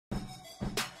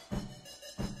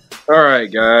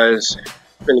Alright guys,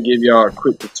 I'm gonna give y'all a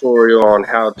quick tutorial on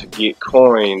how to get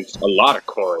coins, a lot of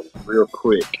coins, real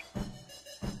quick.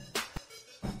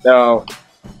 Now,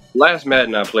 last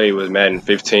Madden I played was Madden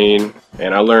 15,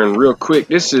 and I learned real quick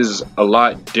this is a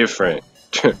lot different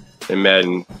than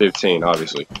Madden 15,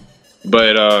 obviously.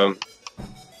 But I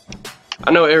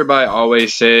know everybody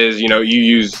always says, you know, you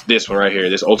use this one right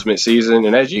here, this Ultimate Season,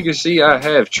 and as you can see, I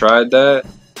have tried that.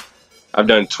 I've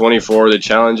done 24 of the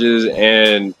challenges,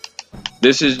 and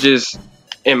this is just,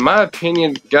 in my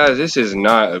opinion, guys, this is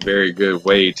not a very good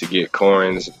way to get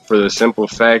coins for the simple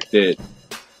fact that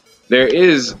there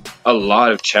is a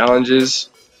lot of challenges,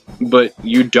 but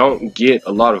you don't get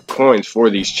a lot of coins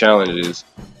for these challenges.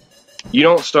 You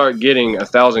don't start getting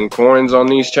 1,000 coins on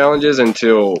these challenges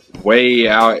until way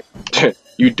out.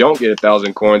 You don't get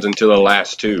 1,000 coins until the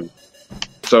last two.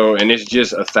 So, and it's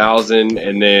just 1,000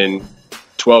 and then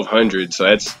 1,200. So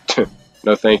that's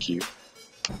no, thank you.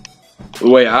 The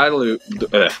way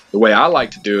I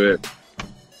like to do it,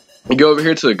 you go over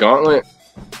here to the gauntlet,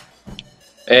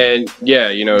 and yeah,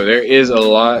 you know, there is a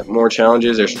lot more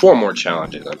challenges. There's 4 more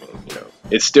challenges. I mean, you know,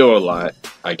 it's still a lot,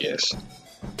 I guess.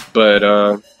 But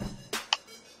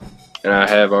and I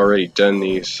have already done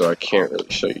these, so I can't really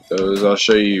show you those. I'll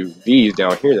show you these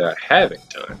down here that I haven't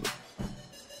done.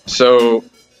 So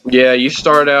yeah, you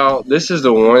start out. This is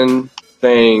the one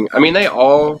thing. I mean,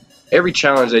 every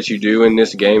challenge that you do in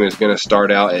this game is going to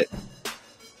start out at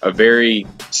a very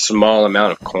small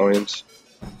amount of coins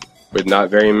with not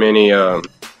very many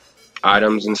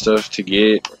items and stuff to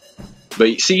get.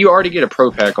 But see, you already get a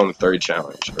pro pack on the 3rd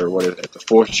challenge, or what is it, the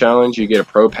 4th challenge, you get a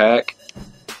pro pack.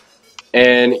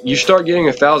 And you start getting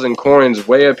 1,000 coins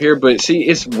way up here, but see,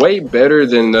 it's way better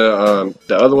than the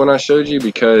other one I showed you,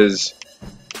 because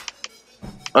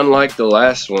unlike the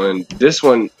last one, this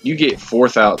one you get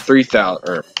 3,000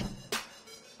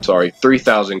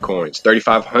 coins,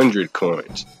 3,500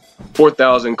 coins,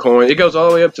 4,000 coins. It goes all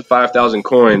the way up to 5,000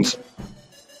 coins.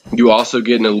 You also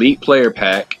get an elite player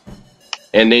pack,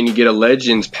 and then you get a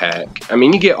legends pack. I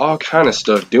mean, you get all kind of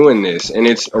stuff doing this, and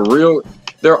it's a real.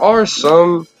 There are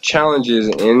some challenges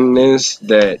in this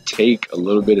that take a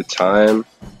little bit of time,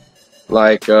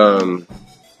 like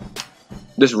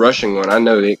this rushing one. I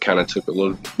know it kind of took a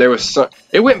little. There was some.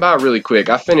 It went by really quick.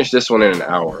 I finished this one in an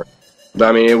hour. But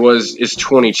I mean, it's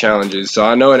 20 challenges, so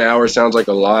I know an hour sounds like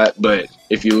a lot, but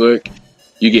if you look,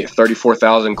 you get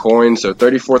 34,000 coins. So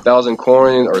 34,000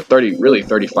 coins, or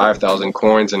 35,000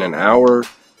 coins in an hour.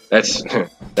 That's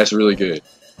that's really good.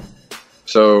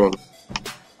 So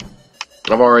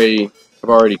I've already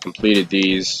completed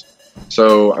these.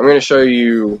 So I'm going to show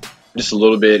you just a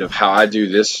little bit of how I do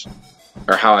this,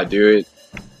 or how I do it.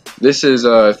 This is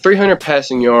 300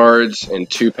 passing yards and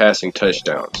 2 passing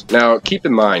touchdowns. Now, keep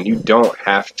in mind, you don't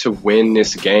have to win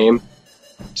this game.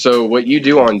 So what you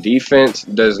do on defense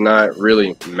does not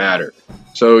really matter.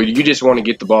 So you just want to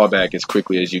get the ball back as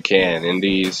quickly as you can in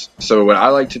these. So what I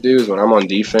like to do is, when I'm on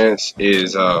defense,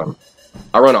 is I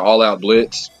run an all-out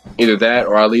blitz. Either that,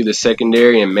 or I leave the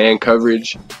secondary in man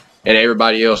coverage, and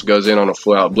everybody else goes in on a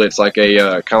full-out blitz, like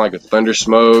a kind of like a thunder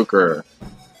smoke, or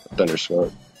thunder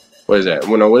smoke. What is that?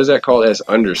 Well, no, what is that called? That's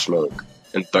undersmoke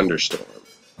and thunderstorm,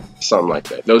 something like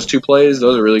that. Those 2 plays,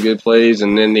 those are really good plays,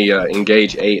 and then the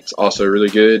engage 8 is also really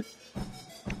good.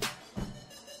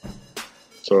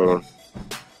 So,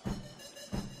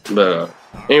 but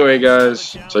anyway,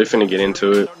 guys, so you're finna get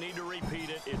into it.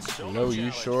 No,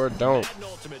 you sure don't.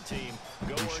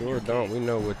 You sure don't. We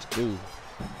know what to do.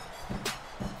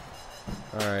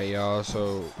 Alright, y'all.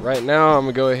 So right now I'm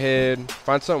gonna go ahead,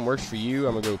 find something works for you.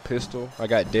 I'm gonna go pistol. I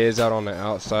got Dez out on the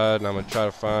outside, and I'm gonna try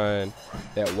to find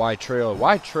that Y trail.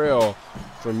 Y trail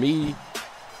for me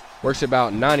works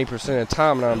about 90% of the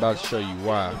time, and I'm about to show you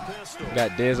why.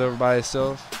 Got Dez over by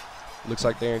himself. Looks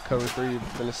like they're in cover 3. You're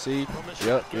finna see.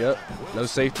 Yep. No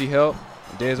safety help.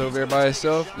 Dez over there by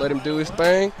himself. Let him do his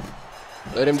thing.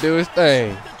 Let him do his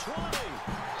thing.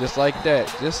 Just like that.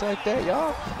 Just like that,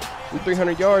 y'all.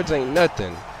 300 yards ain't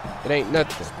nothing. It ain't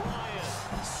nothing.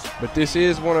 But this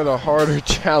is one of the harder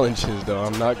challenges, though.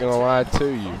 I'm not going to lie to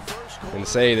you and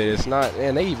say that it's not.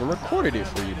 Man, they even recorded it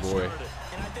for you, boy.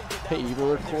 They even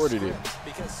recorded it.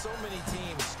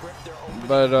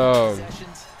 But,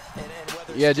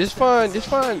 yeah, just find,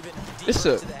 it's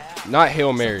not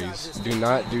Hail Marys. Do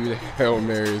not do the Hail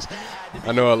Marys.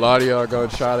 I know a lot of y'all are going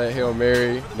to try that Hail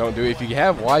Mary. Don't do it. If you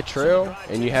have wide trail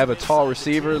and you have a tall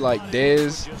receiver like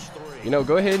Dez, you know,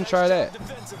 go ahead and try that.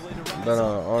 But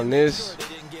on this,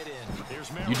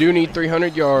 you do need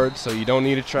 300 yards, so you don't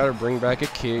need to try to bring back a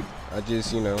kick. I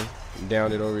just, you know,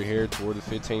 downed it over here toward the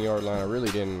 15-yard line. I really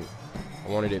didn't.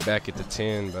 I wanted it back at the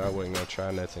 10, but I wasn't going to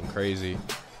try nothing crazy.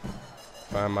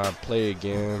 Find my play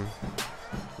again.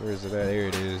 Where is it at? There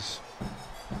it is.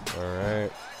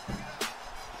 Alright.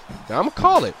 Now I'm going to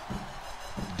call it.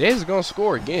 Dez is going to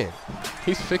score again.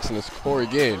 He's fixing to score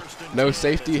again. No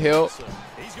safety help.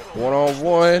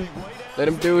 One-on-one. Let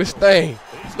him do his thing.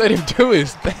 Let him do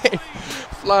his thing.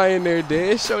 Fly in there,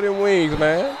 Dez. Show them wings,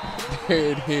 man.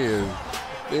 There it is.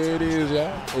 There it is,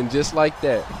 y'all. And just like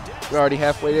that. We're already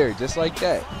halfway there. Just like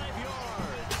that.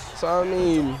 So, I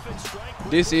mean,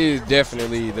 this is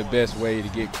definitely the best way to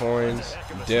get coins.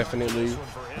 Definitely.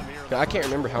 I can't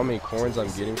remember how many coins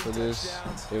I'm getting for this.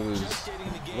 It was,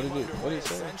 what did it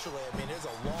say?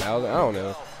 1,000? I don't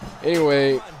know.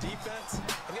 Anyway,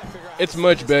 it's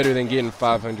much better than getting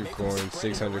 500 coins,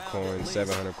 600 coins,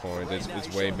 700 coins.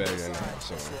 It's way better than that.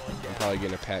 So I'm probably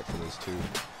getting a pack for this too.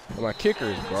 But my kicker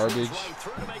is garbage.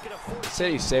 It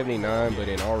said he's 79, but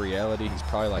in all reality, he's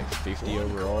probably like 50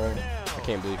 overall. I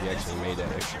can't believe he actually made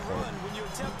that extra point.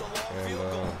 And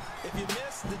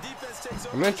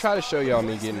I'm going to try to show y'all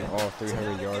me getting all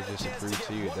 300 yards just to prove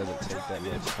to you it doesn't take that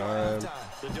much time.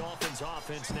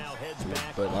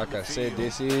 But like I said,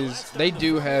 they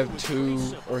do have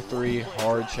 2 or 3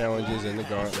 hard challenges in the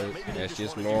gauntlet. That's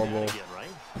just normal.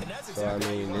 So I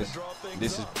mean, this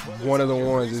is one of the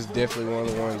ones. It's definitely one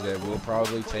of the ones that will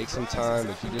probably take some time,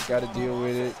 but you just got to deal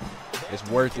with it. It's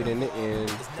worth it in the end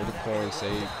for the coin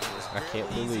sake. I can't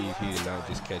believe he did not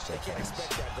just catch that pass.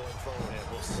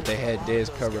 But they had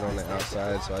Dez covered on the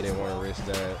outside, so I didn't want to risk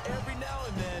that.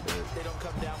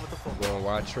 But going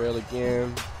wide trail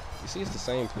again. You see, it's the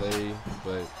same play,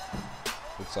 but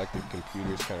looks like the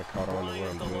computer's kind of caught on to what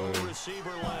I'm doing.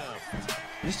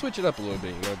 Just switch it up a little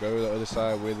bit, you know, go to the other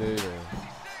side with it, or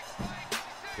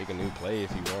pick a new play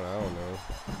if you want. I don't know.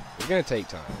 It's gonna take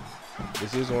time.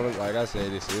 This is one of, like I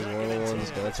said, this is one of the ones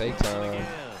that's gonna take time.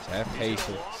 Just have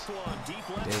patience.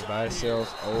 Dez by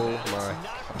itself. Oh my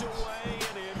gosh.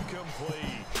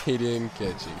 He didn't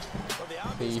catch it.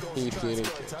 He didn't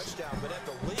catch it.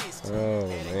 Oh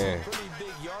man.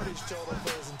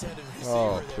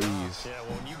 Oh please.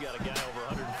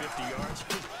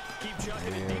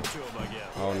 Man.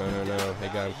 Oh no. They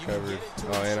got him covered.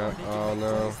 Oh and oh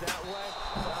no.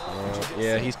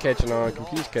 Yeah, he's catching on.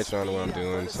 Computer's catching on to what I'm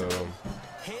doing, so I'm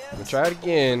gonna try it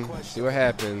again, see what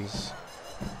happens.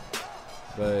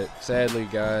 But sadly,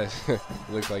 guys, it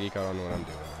looks like he caught on to what I'm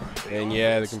doing. And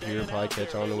yeah, the computer probably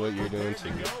catch on to what you're doing too.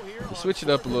 You switch it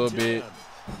up a little bit.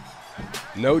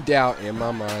 No doubt in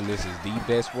my mind, this is the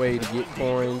best way to get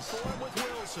coins.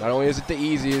 Not only is it the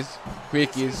easiest,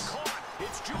 quickest,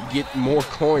 you get more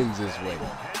coins this way.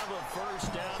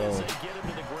 So,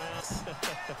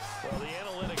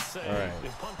 all right,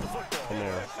 come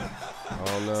on.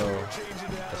 Oh no,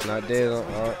 it's not dead.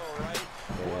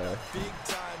 Yeah.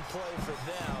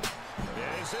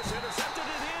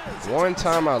 One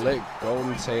time I let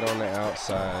Golden Tate on the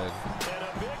outside,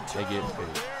 they get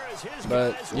picked.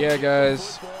 But yeah,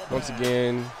 guys, once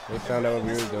again, they found out what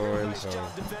we were doing, so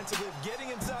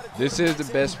this is the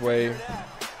best way.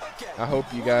 I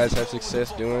hope you guys have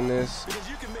success doing this.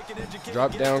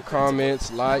 Drop down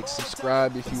comments, like,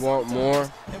 subscribe if you want more.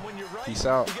 Peace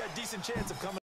out.